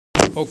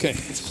Okay,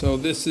 so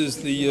this is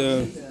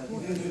the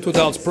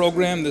Tudal's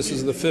program. This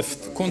is the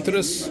fifth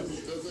Kuntras,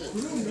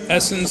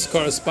 essence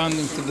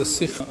corresponding to the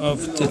Sikh of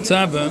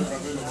Tetzaveh,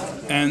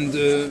 and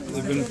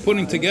they've been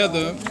putting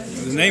together,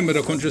 the name of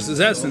the Kuntras is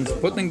essence,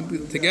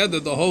 putting together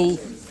the whole,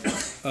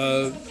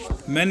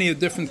 many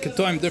different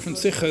Ketoim, different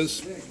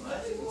Sikhs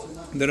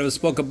that have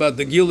spoke about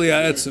the Gilui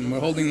HaEtzem.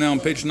 We're holding now on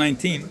page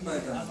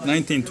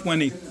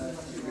 1920,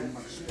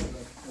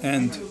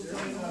 and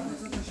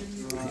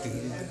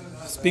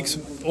speaks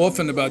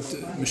often about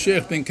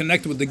Moshiach being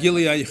connected with the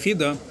Gilui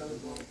HaYechida,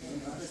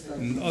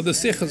 and other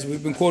Sikhs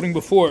we've been quoting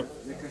before,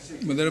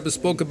 where the Rabbi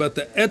spoke about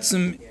the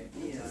Etzem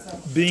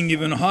being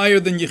even higher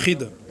than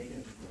Yechida.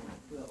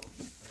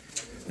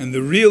 And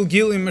the real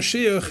Gilui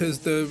Mashiach is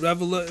the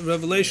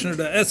revelation of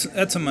the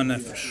Etzem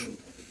HaNefesh.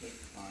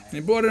 And he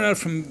brought it out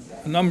from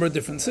a number of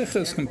different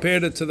Sikhs,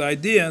 compared it to the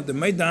idea that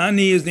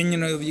Maida'ani is the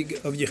union of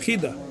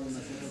Yechida.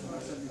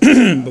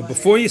 But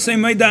before you say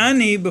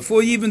Maida'ani,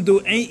 before you even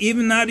do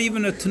not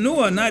even a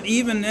Tenuah, not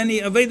even any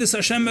Avedis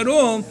Hashem at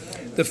all,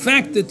 the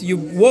fact that you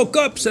woke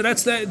up, so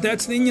that's the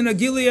union of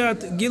Gilui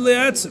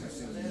Atzim.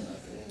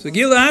 So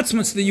Gilui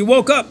Atzim is that you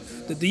woke up,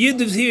 that the Yid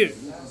is here.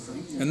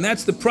 And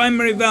that's the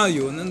primary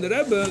value. And then the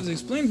Rebbe, as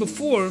explained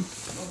before,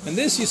 and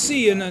this you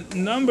see in a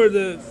number of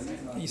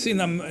you see in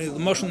the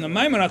Moshiach and the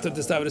Maimarat of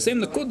the Stav, the same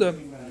Nakuda,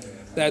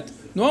 that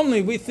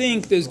normally we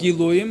think there's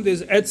Giluyim,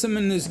 there's Etzim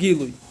and there's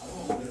Gilui.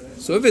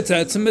 So if it's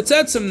Etzim,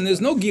 and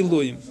there's no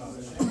Giluyim.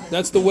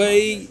 That's the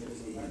way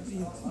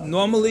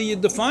normally you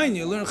define.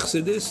 You learn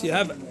Chassidus, you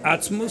have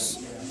Atzmus,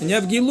 and you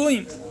have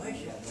Giluyim.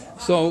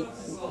 So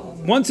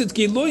once it's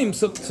Giluyim,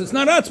 so it's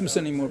not Atzmus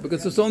anymore,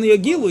 because it's only a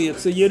Gilui,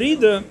 it's a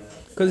Yerida,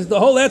 because the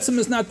whole Etzim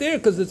is not there,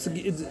 because it's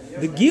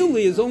the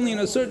Gilui is only in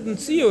a certain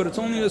siyur, it's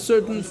only in a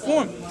certain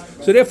form.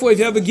 So therefore, if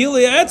you have a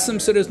Gilui Etzim,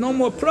 so there's no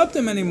more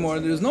Pratim anymore,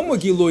 there's no more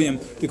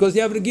Giluyim, because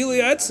you have the Gilui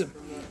Etzim.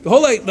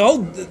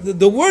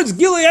 The words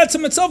Gilui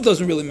Etzim itself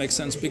doesn't really make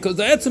sense, because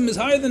the Etzim is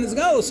higher than his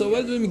Galus, so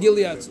what does it mean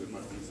Gilui Etzim?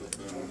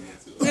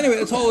 Anyway,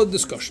 it's all a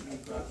discussion.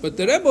 But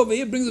the Rebbe over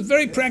here brings it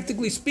very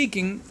practically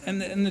speaking,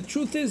 and the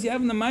truth is, you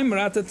have in the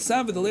Maimarat at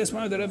Tzaveh, the last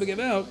Maimarat that Rebbe gave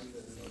out,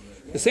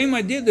 the same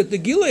idea that the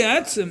Gilui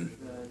Etzim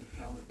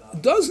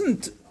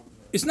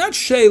it's not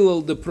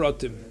Shelel the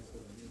Pratim,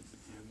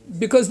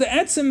 because the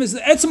Etzim is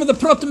the Etzim of the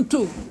Pratim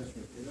too.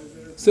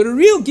 So the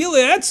real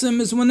Gilui Etzim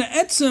is when the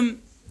Etzim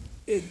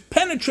it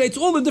penetrates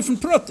all the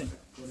different Pratim.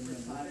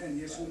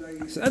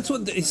 So that's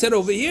what he said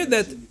over here,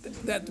 that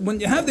when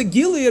you have the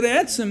Gilui of the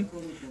Etzim,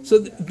 so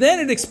then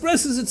it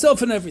expresses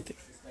itself in everything.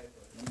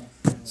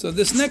 So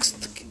this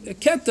next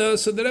keta,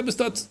 so the Rebbe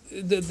starts,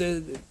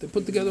 they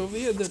put together over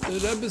here, that the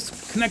Rebbe is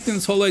connecting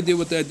this whole idea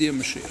with the idea of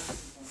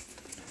Mashiach.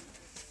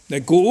 The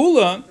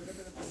Geula,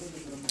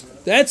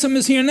 the Etzem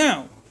is here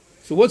now.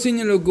 So what's in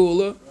the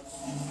Geula?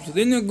 So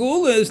the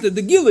Geula is the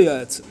Gilui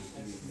Etzem.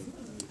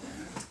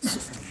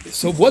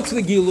 So what's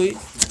the Gilui?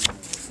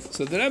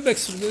 So the Rebbe,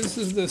 this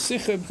is the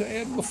Sikha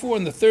before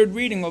in the third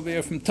reading over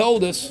here from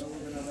Toldus.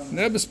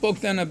 The Rebbe spoke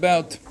then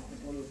about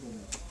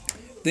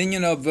the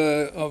union of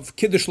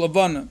Kiddush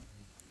Lavana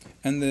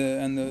and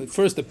the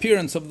first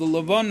appearance of the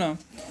Lavana.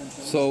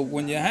 So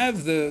when you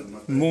have the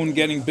moon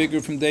getting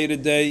bigger from day to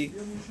day,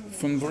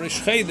 from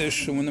Rish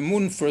Chedesh, when the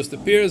moon first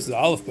appears, the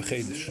Aleph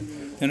B'Chedesh,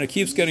 and it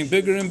keeps getting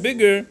bigger and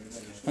bigger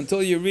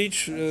until you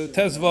reach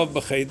Tezvav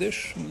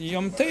B'Chedesh,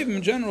 Yom Tov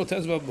in general,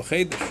 Tezvav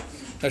B'Chedesh,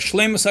 that's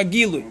Shleimus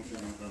HaGilui.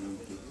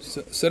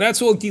 So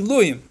that's all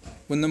Giluyim.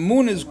 When the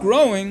moon is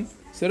growing,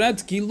 so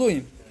that's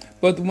Giluyim.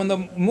 But when the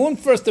moon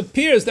first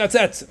appears, that's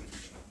Etzem.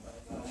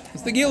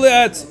 It's the Gilui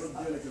Etzem.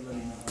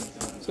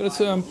 So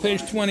that's on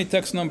page 20,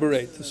 text number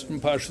 8. This is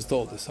from Parshas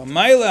Toldus.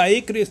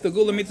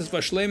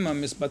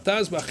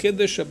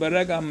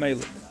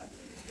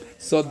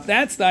 So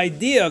that's the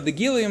idea of the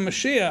Gilui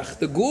Mashiach.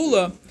 The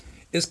Gula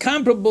is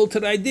comparable to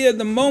the idea of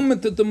the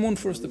moment that the moon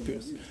first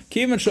appears.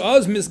 Because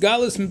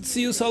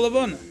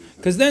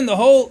then the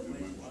whole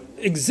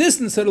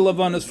existence of the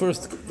Lavan is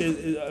first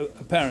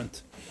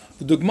apparent.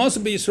 So that's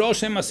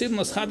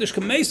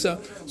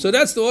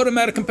the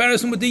automatic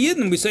comparison with the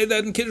Yidden. We say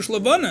that in Kiddush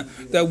Lavana,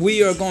 that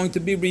we are going to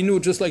be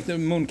renewed just like the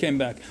moon came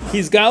back.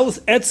 His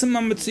galus etzem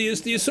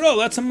ha-metzius the Yisrael,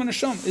 etzem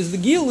ha-neshama, is the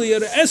Gilui,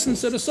 the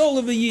essence of the soul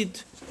of a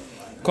Yid.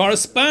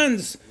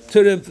 Corresponds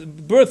to the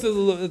birth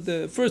of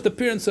the first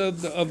appearance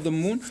of the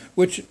moon,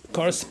 which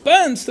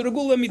corresponds to the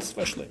Gula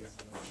Mitzvah Shleim.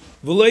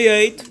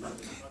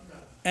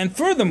 And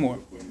furthermore,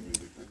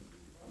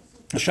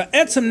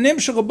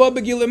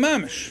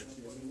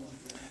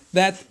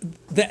 that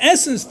the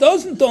essence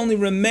doesn't only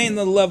remain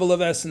on the level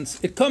of essence,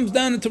 it comes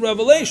down into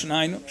revelation.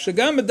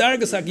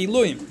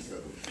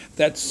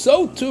 That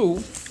so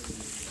too,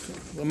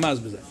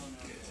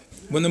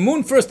 when the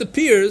moon first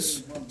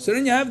appears, so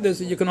then you have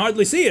this, you can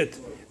hardly see it.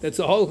 That's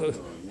a whole.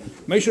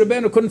 Moshe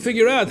Rabbeinu couldn't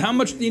figure out how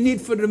much do you need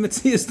for the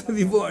Metzias to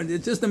be born.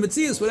 It's just a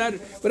Metzias without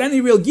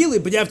any real Gili,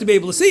 but you have to be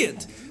able to see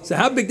it. So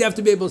how big do you have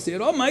to be able to see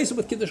it? Oh, Maisa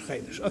with Kiddush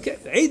Chedesh. Okay,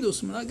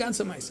 Eidus,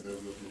 Gansa Maisa.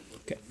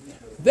 Okay.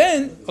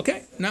 Then,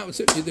 now it's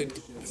it. You did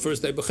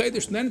first day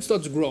B'Chedesh, then it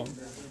starts growing.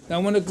 Now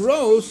when it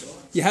grows,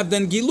 you have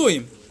then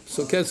Giluyim.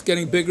 So it gets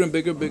getting bigger and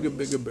bigger, bigger,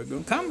 bigger, bigger.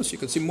 And Kamas, you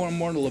can see more and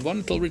more in the Levon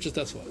until it reaches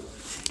Tesla.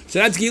 So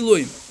that's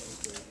Giluyim.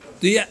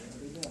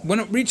 When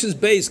it reaches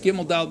base,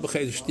 Gimel Dal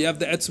B'Chedesh, do you have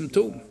the Etzem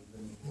too?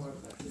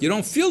 You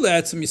don't feel the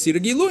Etzem, you see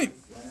the Giluyim.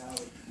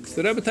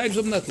 So the Rebbe teaches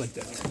them not like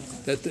that.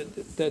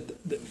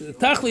 The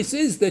Tachlis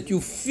is that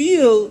you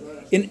feel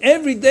in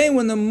every day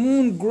when the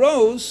moon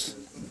grows,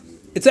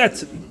 it's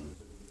Etzem.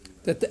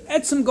 That the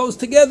Etzem goes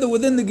together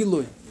within the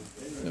Giluyim.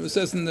 It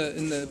says in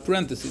the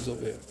parentheses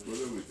over here.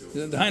 What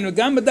does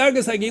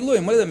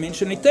that mean?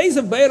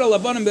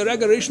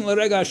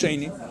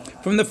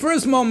 From the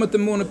first moment the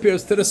moon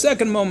appears to the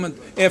second moment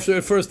after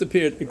it first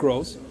appeared, it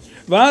grows.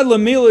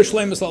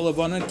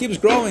 And it keeps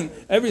growing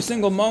every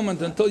single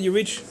moment until you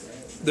reach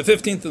the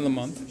 15th of the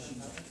month.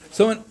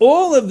 So in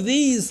all of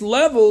these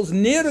levels,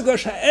 that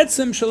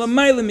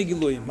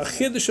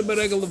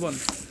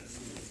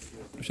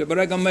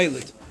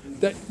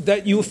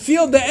you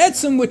feel the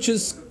etzem, which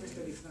is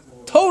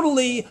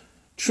totally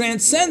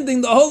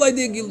transcending the whole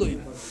idea of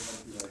Giluyim.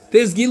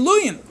 There's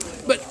Giluyim,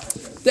 but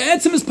the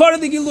etzem is part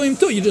of the Giluyim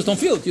too. You just don't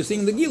feel it. You're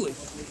seeing the Giluyim.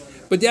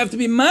 But you have to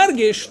be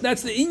margish.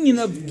 That's the inyan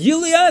of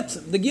Gilui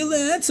etzem. The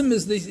Gilui etzem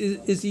is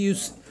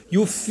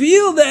you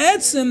feel the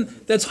etzem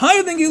that's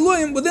higher than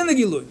Giluyim within the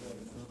Giluyim.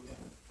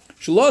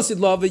 When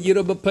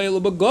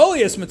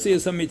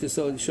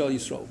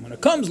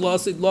it comes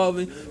Lasid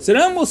Lavi, so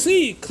then we'll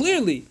see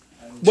clearly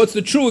what's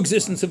the true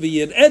existence of a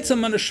Yid. We'll see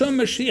how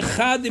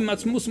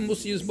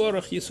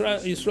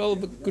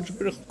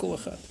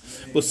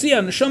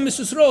Neshama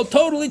Yisrael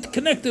totally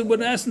connected with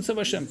the essence of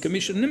Hashem.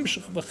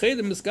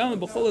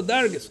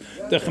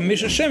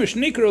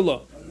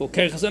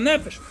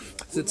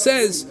 As it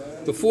says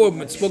before,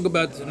 when it spoke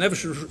about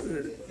Nefesh,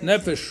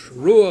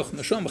 Ruach,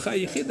 Neshama, Chai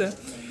Yechida,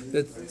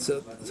 that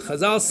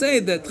Chazal say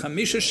that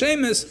Chamisha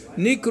Shemes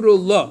Nikru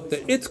La,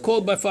 that it's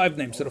called by 5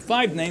 names. So the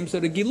 5 names are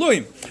the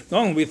Giluyim.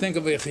 Normally we think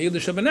of a Chiyudah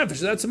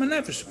Nefesh, that's a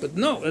Nefesh. But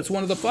no, that's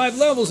one of the 5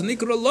 levels,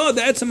 Nikru La,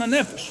 the Etzem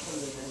Nefesh.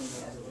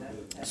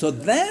 So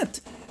that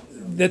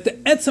the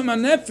Etzem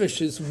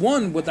Nefesh is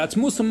one with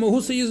Atzmusa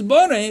Mahusa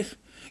Yizbarech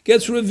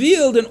gets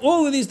revealed in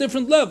all of these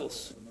different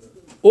levels.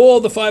 All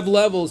the 5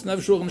 levels,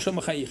 Nefesh, Ruach,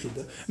 Neshama, Chai,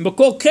 Yechida. And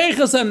B'kol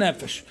Keichas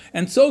HaNefesh.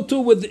 And so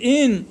too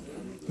within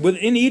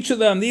each of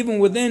them, even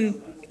within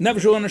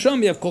Nefesh Ruach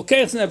Neshama, you have Kol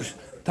Keichas Nefesh,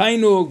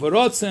 Tainug,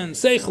 Varotzen,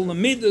 Seichel,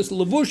 Lemidus,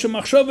 Levusha,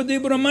 Machshava,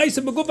 Dibra,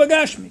 Maisa, Beguf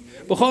HaGashmi,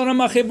 B'chol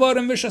Ramach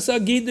Evarim, V'shasa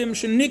Gidim,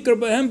 Shenikar,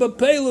 B'hem,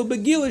 B'peilu,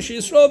 B'gilish,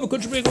 Yisrael,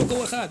 B'kuch B'chol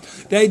Kol Echad.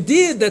 The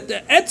idea that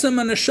the Etzem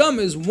and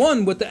Neshama is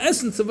one with the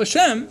essence of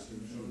Hashem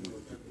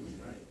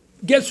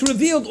gets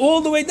revealed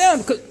all the way down,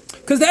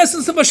 because the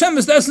essence of Hashem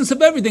is the essence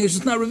of everything, it's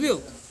just not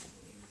revealed.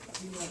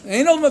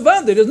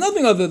 There's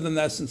nothing other than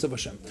the essence of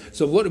Hashem.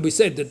 So what did we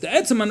say? That the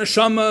Etzem and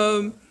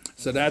Neshama,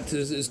 so that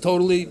is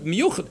totally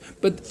miyuchad.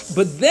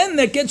 But then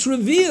that gets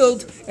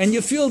revealed, and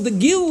you feel the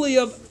gilui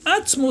of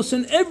atzmos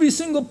in every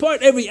single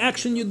part, every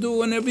action you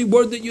do, and every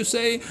word that you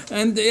say,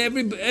 and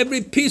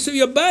every piece of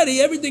your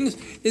body, everything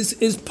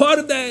is part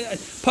of the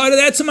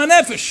Etzem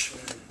HaNefesh.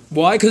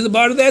 Why? Because the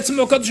part of the Etzem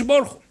HaKadosh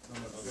Baruch Hu.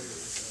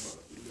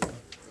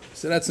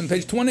 So that's on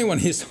page 21.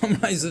 He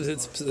summarizes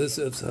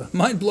it's a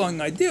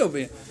mind-blowing idea over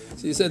here.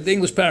 So he said the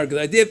English paragraph,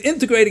 the idea of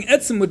integrating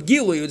Etzem with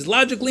Gilui is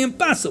logically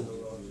impossible.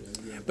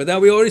 But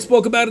that we already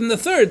spoke about in the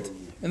third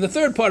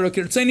part of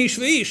Kirtzeni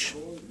Shveish.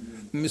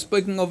 We're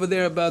speaking over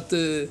there about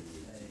the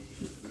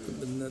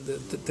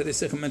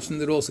Teresech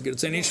mentioned it also.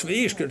 Kirtzeni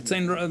Shveish,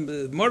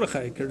 Kirtzeni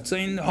Mordechai,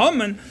 Kirtzeni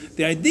Haman.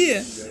 The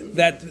idea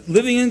that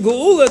living in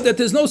Geula, that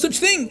there's no such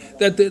thing,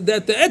 that the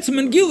Etzem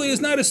and Gilui is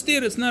not a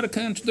steer, it's not a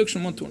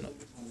contradiction one to another.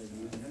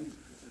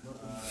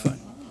 Fine.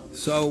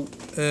 So,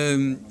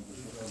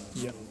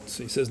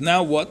 So he says,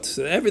 now what?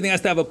 So everything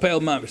has to have a pale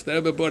mamish. The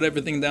Rebbe brought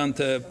everything down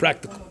to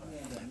practical.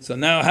 So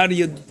now how do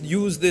you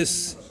use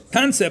this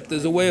concept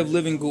as a way of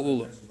living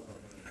Geula?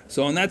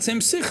 So in that same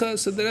sikha,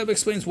 so the Rebbe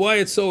explains why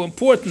it's so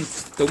important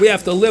that we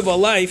have to live our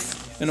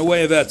life in a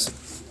way of etzem.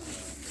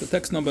 So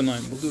text number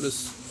 9. We'll do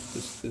this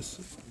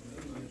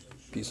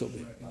piece over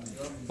here.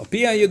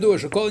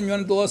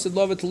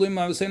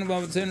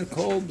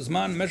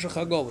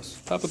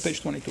 Top of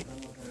page 22.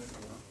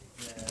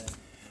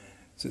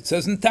 So it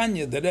says in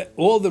Tanya that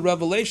all the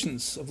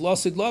revelations of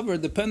Lasid Love are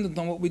dependent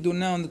on what we do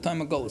now in the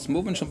time of Golus.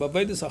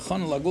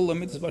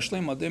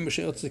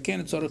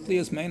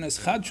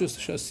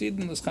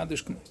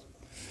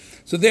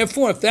 So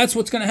therefore, if that's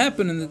what's going to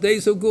happen in the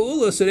days of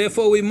Geula, so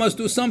therefore we must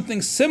do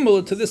something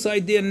similar to this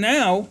idea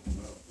now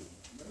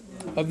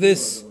of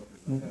this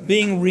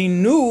being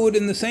renewed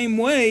in the same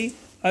way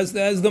as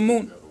the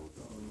moon.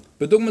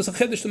 So we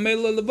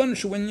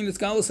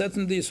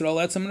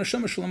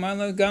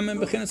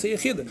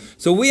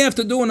have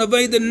to do an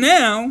Aveda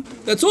now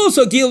that's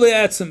also Gilui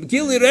Etzem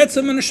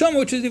and Neshama,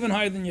 which is even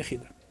higher than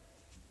Yechida.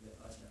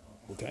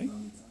 Okay?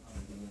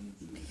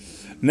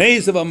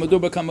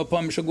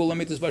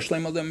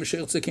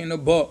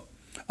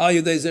 Al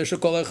Yudei Zeh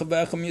Shekol Echad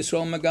V'Echad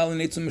Yisrael Magal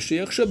Nitzum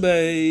Mashiach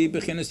Shabei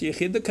B'chinas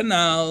Yechida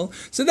Kanal.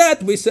 So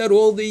that we said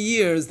all the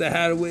years that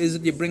how is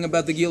it you bring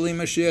about the Gilui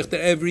Mashiach,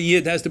 that every year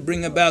it has to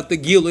bring about the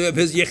Gilui of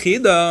his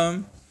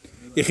Yechida.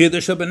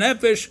 Yechida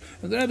Shabanefesh.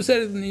 The Rebbe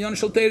said in Yon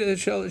Shal Teira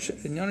Shal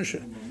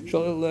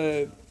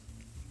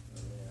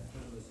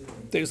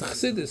there's a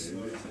Chassidus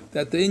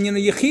that the Inyan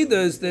of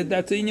Yechida is that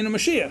the Inyan of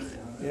Mashiach.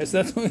 Yes,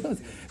 that's what.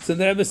 So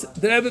the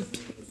Rebbe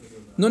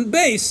Nun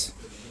base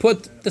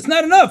put that's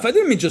not enough. I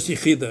didn't mean just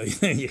Yechida.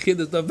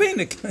 Yechida is the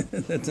Veinik.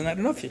 That's not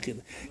enough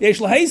Yechida. Yesh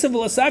laheisav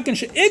l'saken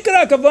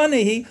she'ikra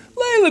kavanihi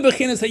leile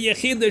bechinas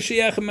ha'Yechida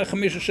she'yach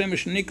mechamish Hashem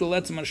she'nikra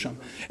letzam Hashem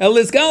el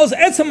izgalus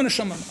etzam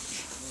Hashem.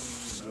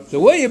 The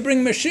way you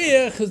bring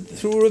Mashiach is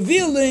through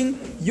revealing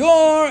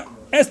your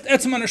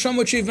etzam Hashem,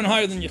 which is even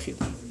higher than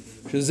Yechida.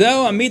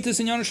 Shezeu amitis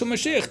in Yon Shel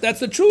Mashiach.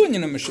 That's the true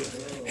Inyan of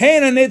Mashiach.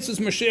 Hein anitzus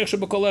Mashiach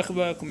shebakol echad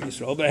v'echad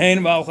Yisrael.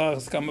 Behein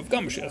v'alchach kam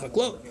Mashiach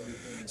haklol.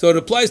 So it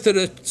applies to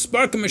the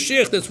spark of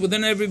Mashiach that's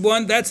within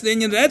everyone. That's the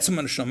Inyan of Etzem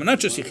Neshama, not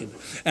just Yechida.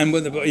 And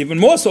with even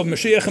more so,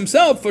 Mashiach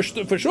himself, for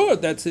sure,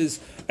 that's his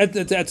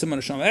Etzem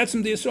Neshama.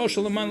 Etzem the Yisrael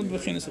Shalaman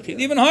B'chinas Yechida,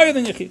 even higher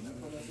than Yechida.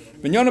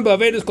 V'nyona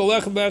ba'avedas kol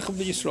echad v'echad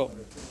Yisrael.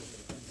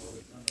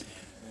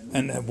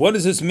 And what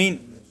does this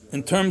mean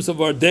in terms of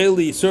our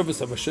daily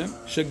service of Hashem?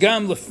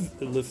 Shagam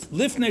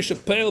lifnei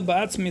shepeil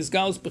ba'atzmi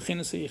izgalus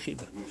b'chinas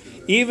Yechida.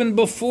 Even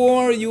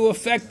before you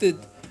affected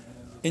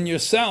in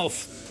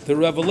yourself the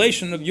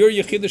revelation of your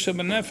Yechida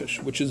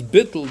Shabanefesh, which is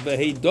bittul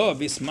v'heidah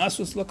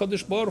v'ismasus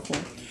l'kadosh baruch Hu,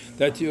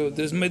 that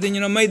there's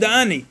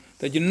meidani,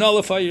 that you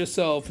nullify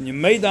yourself and you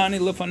meidani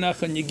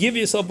lefanecha and you give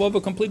yourself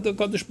over completely to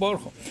Kadosh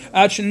Baruch Hu.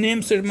 Ad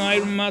shenim ser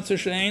ma'ir matzah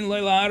she'ein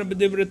leila ara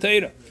b'divrei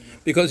Torah,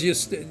 because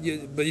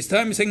by this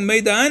time you're saying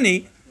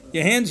meidani,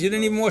 your hands you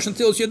didn't even wash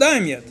until it's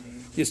yadayim yet.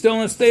 You're still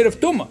in a state of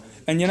tumah.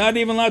 And you're not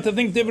even allowed to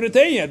think divrei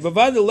Torah yet.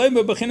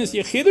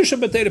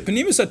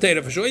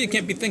 For sure, you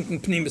can't be thinking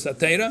pnimis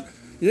atera.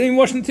 You didn't even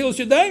wash until it's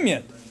yadayim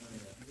yet.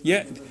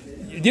 Yeah,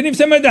 you didn't even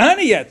say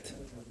Meidahani yet.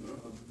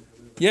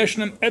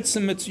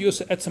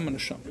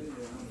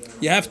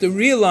 You have to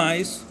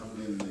realize,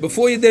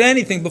 before you did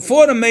anything,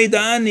 before the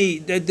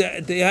Meidahani,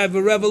 that they have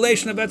a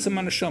revelation of Etzem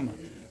Neshama,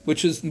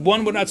 which is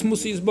one with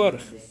Atzmusi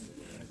Yisbarach.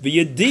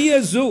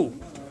 V'yediyah zu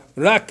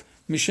rak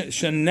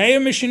shenei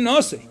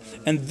mishinose.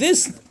 And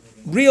this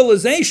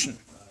realization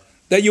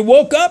that you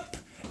woke up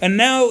and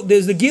now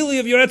there's the Gili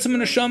of your Etzem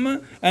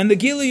Neshama, and the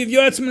Gili of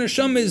your Etzem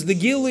Neshama is the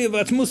Gili of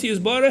Atzmusi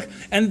Yisbarach,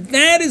 and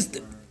that is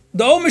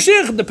the whole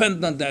Mashiach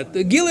dependent on that.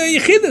 The Gili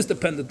of Yechida is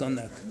dependent on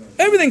that.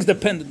 Everything's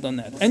dependent on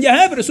that. And you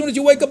have it as soon as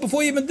you wake up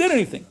before you even did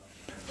anything.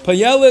 Has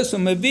to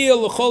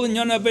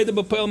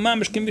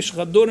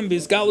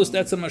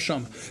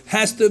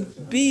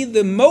be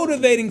the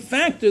motivating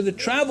factor that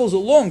travels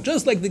along,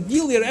 just like the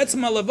Gilead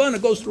Etzem Alavana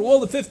goes through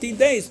all the 15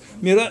 days,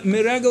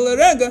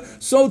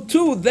 so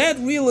too that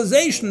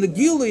realization, the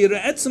Gilead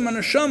Etzem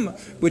Neshama,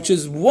 which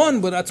is one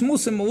with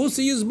Atzmus and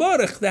Malusi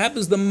Yizbarach, that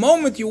happens the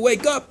moment you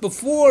wake up,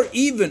 before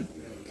even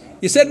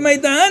you said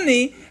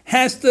Meidahani,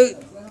 has to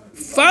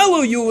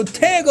follow you,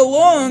 tag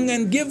along,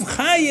 and give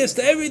chayas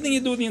to everything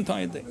you do the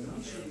entire day.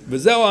 And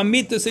that's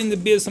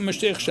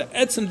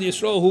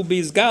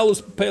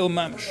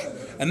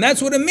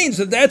what it means,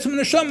 that the Etzem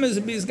Neshama is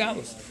a Beis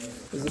Galus.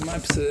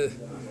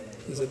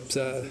 There's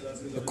a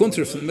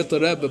kunter from the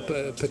Mittel Rebbe,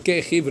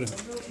 Pekei Chivrim.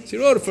 So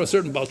he wrote it for a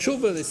certain Baal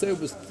Tshuva. They say it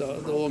was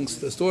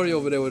the story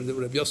over there with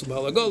Rabbi Yosef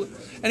Halagola.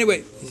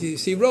 Anyway,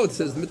 he wrote,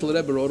 says the Mittel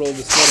Rebbe wrote all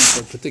this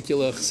for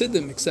particular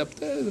Chassidim, except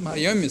the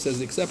Hayomim says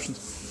the exceptions.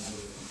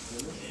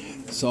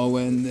 So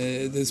when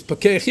there's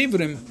Pekei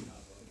Chivrim,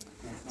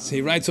 so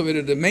he writes over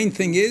there, the main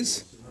thing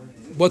is,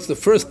 what's the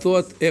first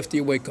thought after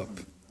you wake up?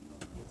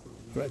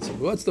 Right, so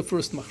what's the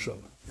first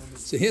machshava?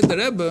 So here the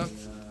Rebbe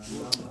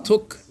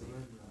took,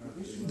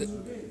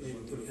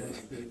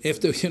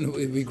 after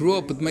we grew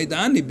up with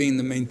Meidahani being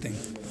the main thing.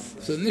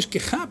 So nish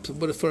kechap,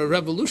 but for a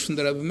revolution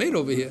that I've made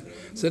over here,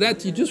 so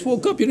that you just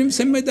woke up, you didn't even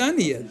say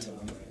Meidahani yet.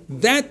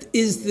 That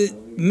is the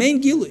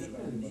main gili.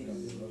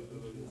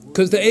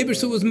 Because the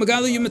Ebersu was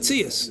Magali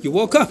Yumatzias. You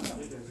woke up.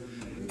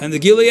 And the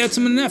gili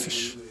Etzem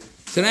Nefesh.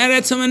 So that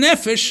Etzem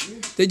Nefesh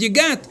that you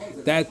got,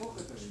 that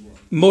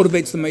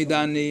motivates the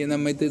Meidani, and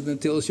then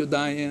until you're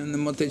dying, and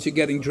then motivates you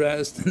getting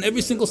dressed, and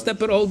every single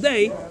step of the whole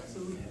day,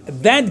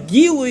 that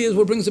Gili is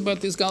what brings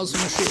about this Galus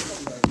of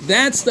Mashiach.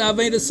 That's the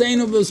Aveda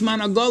saying of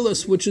Zman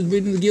Agolas, which is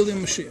reading the Gili of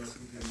Mashiach.